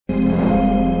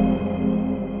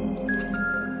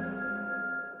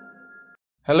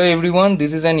Hello everyone,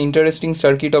 this is an interesting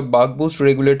circuit of buck boost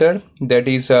regulator that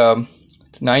is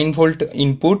 9 volt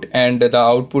input and the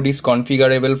output is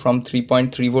configurable from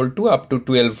 3.3 volt to up to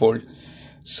 12 volt.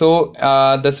 So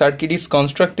the circuit is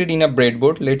constructed in a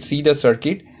breadboard. Let's see the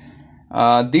circuit.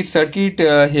 This circuit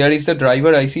here is the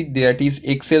driver IC, that is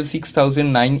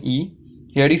XL6009E.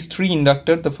 Here is 3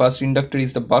 inductor. The first inductor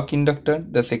is the buck inductor,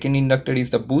 the second inductor is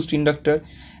the boost inductor,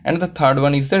 and the third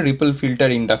one is the ripple filter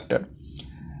inductor.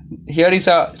 Here is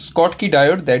a Schottky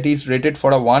diode that is rated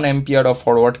for a 1 ampere of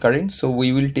forward current. So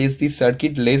we will test this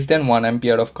circuit less than 1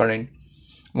 ampere of current.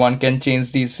 One can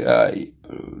change this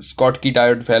Schottky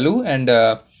diode value and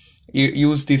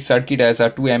use this circuit as a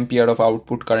 2 ampere of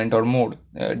output current or more,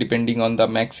 depending on the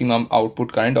maximum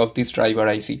output current of this driver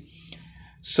IC.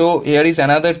 So here is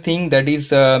another thing, that is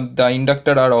the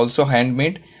inductor are also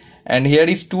handmade. And here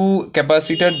is 2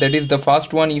 capacitor, that is the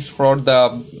first one is for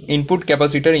the input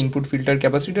capacitor, input filter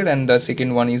capacitor, and the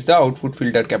second one is the output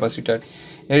filter capacitor.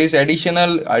 Here is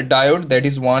additional diode, that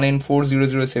is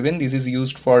 1N4007. This is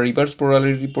used for reverse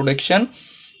polarity protection.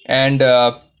 And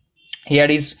here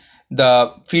is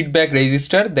the feedback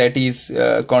resistor, that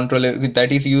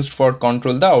is used for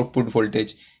control the output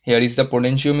voltage. Here is the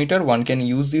potentiometer. One can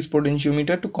use this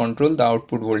potentiometer to control the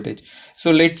output voltage.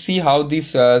 So let's see how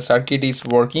this circuit is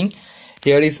working.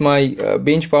 Here is my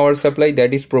bench power supply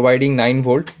that is providing 9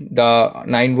 volt. The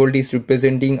 9 volt is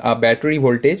representing a battery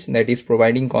voltage that is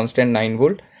providing constant 9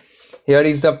 volt. Here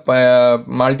is the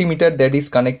multimeter that is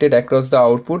connected across the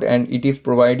output and it is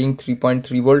providing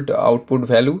 3.3 volt output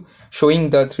value, showing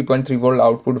the 3.3 volt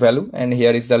output value. And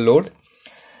here is the load.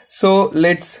 So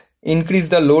let's increase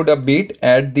the load a bit.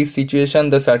 At this situation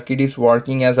the circuit is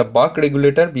working as a buck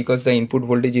regulator because the input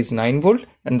voltage is 9 volt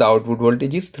and the output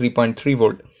voltage is 3.3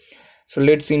 volt. So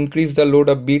let's increase the load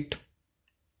a bit.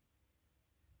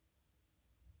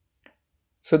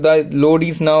 So the load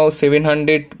is now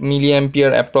 700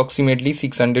 milliampere, approximately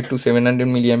 600 to 700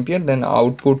 milliampere. Then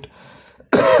output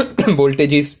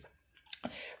voltage is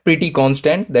pretty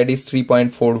constant, that is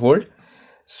 3.4 volt.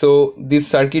 So this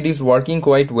circuit is working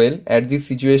quite well. At this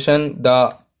situation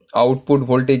the output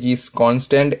voltage is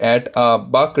constant at a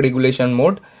buck regulation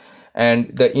mode and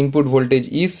the input voltage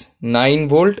is 9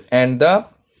 volt and the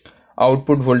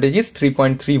output voltage is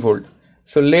 3.3 volt.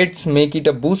 So let's make it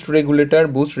a boost regulator,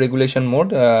 boost regulation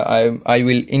mode. I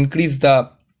will increase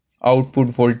the output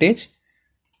voltage.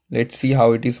 Let's see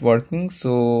how it is working.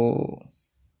 So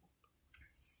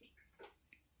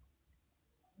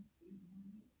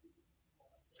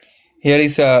here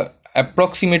is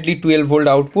approximately 12 volt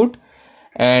output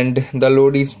and the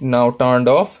load is now turned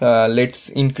off. Let's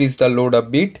increase the load a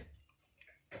bit.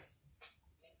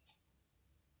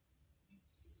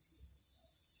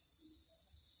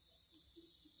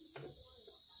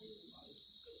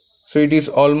 So it is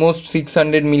almost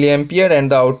 600 milliampere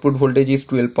and the output voltage is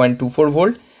 12.24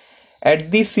 volt.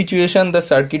 At this situation the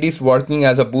circuit is working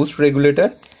as a boost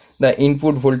regulator. The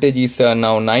input voltage is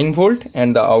now 9 volt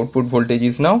and the output voltage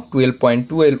is now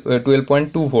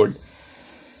 12.2 volt.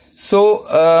 So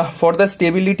for the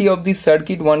stability of this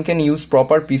circuit one can use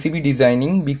proper PCB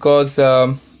designing because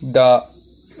the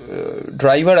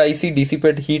driver IC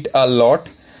dissipate heat a lot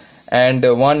and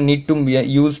one need to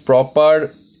use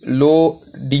proper low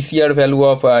DCR value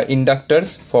of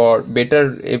inductors for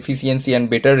better efficiency and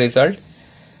better result.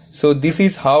 So this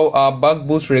is how a buck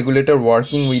boost regulator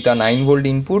working with a 9 volt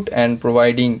input and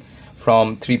providing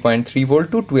from 3.3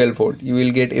 volt to 12 volt. You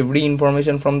will get every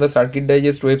information from the Circuit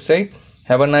Digest website.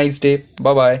 Have a nice day.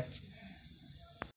 Bye bye.